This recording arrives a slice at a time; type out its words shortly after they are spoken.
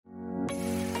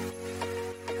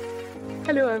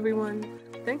Hello, everyone.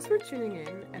 Thanks for tuning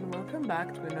in, and welcome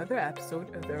back to another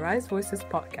episode of the ARISE Voices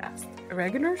podcast, a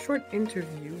regular short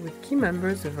interview with key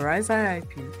members of ARISE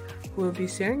IIP who will be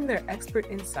sharing their expert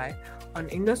insight on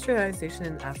industrialization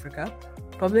in Africa,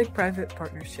 public-private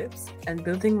partnerships, and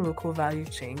building local value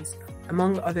chains,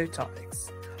 among other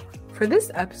topics. For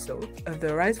this episode of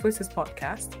the ARISE Voices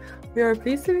podcast, we are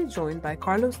pleased to be joined by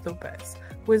Carlos Lopes,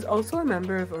 who is also a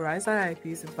member of ARISE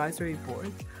IIP's advisory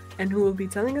board, and who will be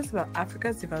telling us about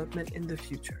Africa's development in the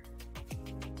future.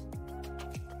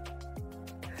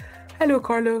 Hello,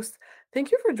 Carlos.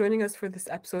 Thank you for joining us for this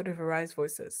episode of ARISE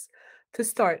Voices. To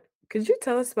start, could you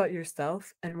tell us about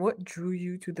yourself and what drew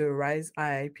you to the ARISE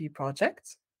IIP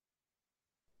project?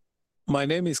 My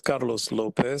name is Carlos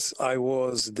Lopes. I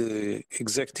was the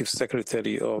executive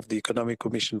secretary of the Economic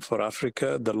Commission for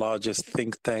Africa, the largest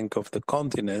think tank of the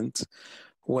continent,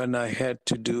 when I had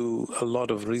to do a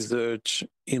lot of research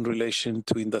in relation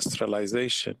to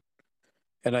industrialization.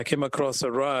 And I came across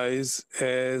ARISE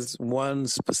as one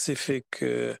specific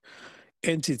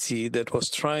entity that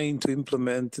was trying to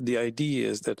implement the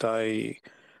ideas that I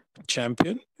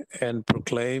championed and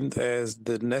proclaimed as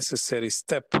the necessary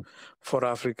step for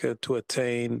Africa to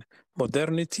attain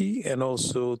modernity and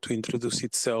also to introduce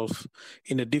itself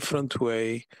in a different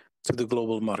way to the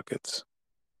global markets.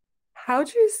 How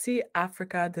do you see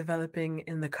Africa developing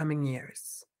in the coming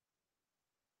years?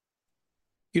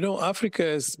 You know, Africa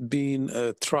has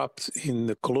been trapped in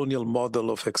the colonial model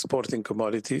of exporting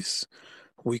commodities.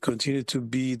 We continue to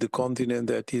be the continent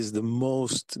that is the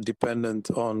most dependent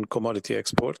on commodity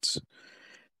exports.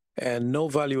 And no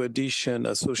value addition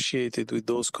associated with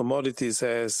those commodities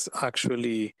has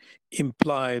actually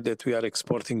implied that we are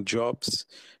exporting jobs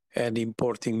and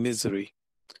importing misery.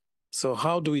 So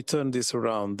how do we turn this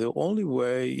around? The only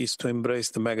way is to embrace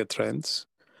the megatrends,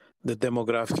 the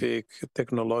demographic,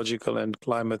 technological, and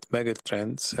climate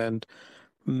megatrends, and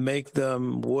make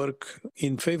them work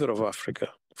in favor of Africa.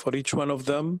 For each one of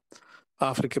them,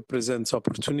 Africa presents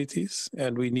opportunities,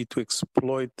 and we need to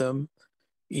exploit them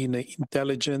in an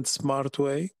intelligent, smart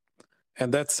way.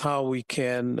 And that's how we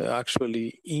can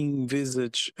actually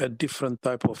envisage a different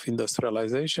type of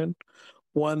industrialization,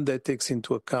 one that takes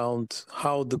into account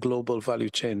how the global value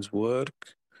chains work.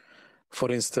 For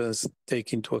instance,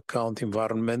 take into account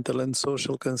environmental and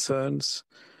social concerns,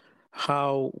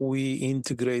 how we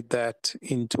integrate that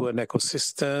into an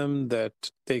ecosystem that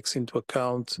takes into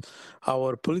account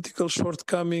our political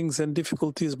shortcomings and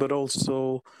difficulties, but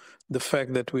also the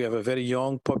fact that we have a very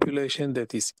young population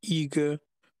that is eager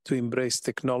to embrace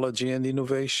technology and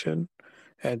innovation,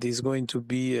 and is going to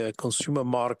be a consumer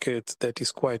market that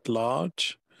is quite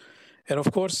large. And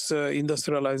of course,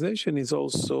 industrialization is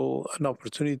also an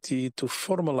opportunity to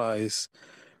formalize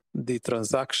the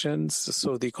transactions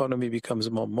so the economy becomes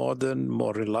more modern,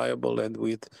 more reliable, and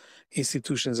with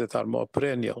institutions that are more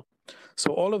perennial.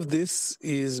 So all of this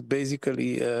is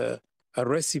basically a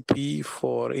recipe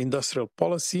for industrial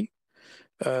policy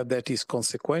that is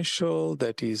consequential,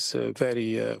 that is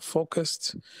very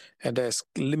focused, and has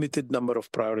limited number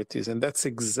of priorities. And that's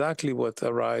exactly what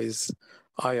ARISE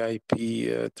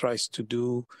IIP tries to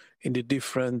do in the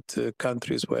different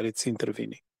countries where it's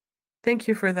intervening. Thank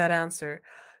you for that answer.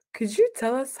 Could you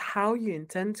tell us how you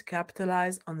intend to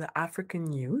capitalize on the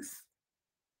African youth?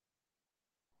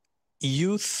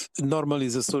 Youth normally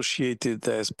is associated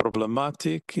as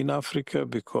problematic in Africa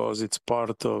because it's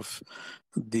part of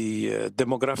the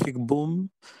demographic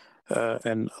boom.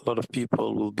 And a lot of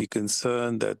people will be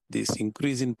concerned that this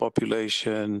increase in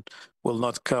population will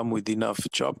not come with enough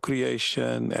job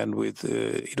creation and with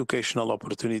educational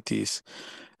opportunities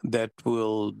that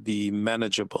will be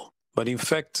manageable. But in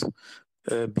fact,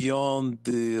 beyond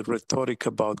the rhetoric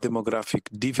about demographic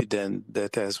dividend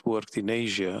that has worked in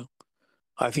Asia,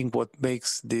 I think what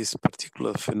makes this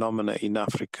particular phenomena in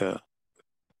Africa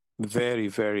very,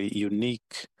 very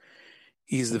unique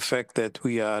is the fact that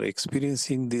we are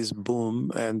experiencing this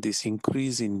boom and this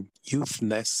increase in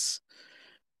youthness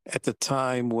at a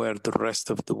time where the rest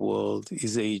of the world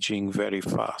is aging very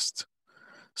fast.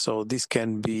 So this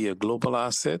can be a global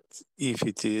asset if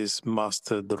it is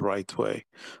mastered the right way.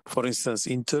 For instance,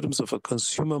 in terms of a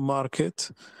consumer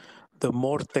market, the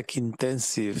more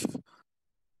tech-intensive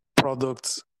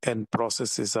products and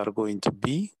processes are going to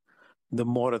be, the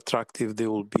more attractive they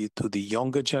will be to the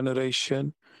younger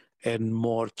generation and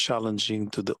more challenging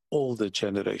to the older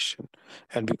generation.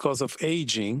 And because of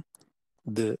aging,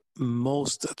 the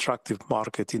most attractive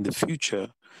market in the future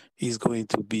is going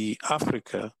to be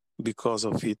Africa because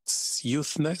of its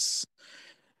youthness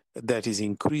that is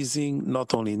increasing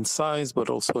not only in size but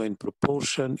also in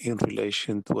proportion in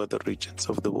relation to other regions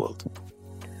of the world.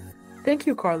 Thank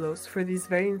you, Carlos, for these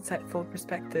very insightful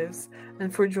perspectives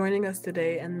and for joining us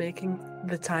today and making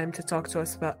the time to talk to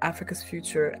us about Africa's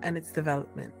future and its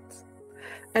development.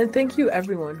 And thank you,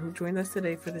 everyone who joined us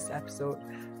today for this episode.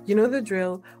 You know the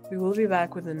drill. We will be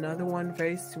back with another one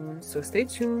very soon, so stay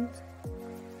tuned.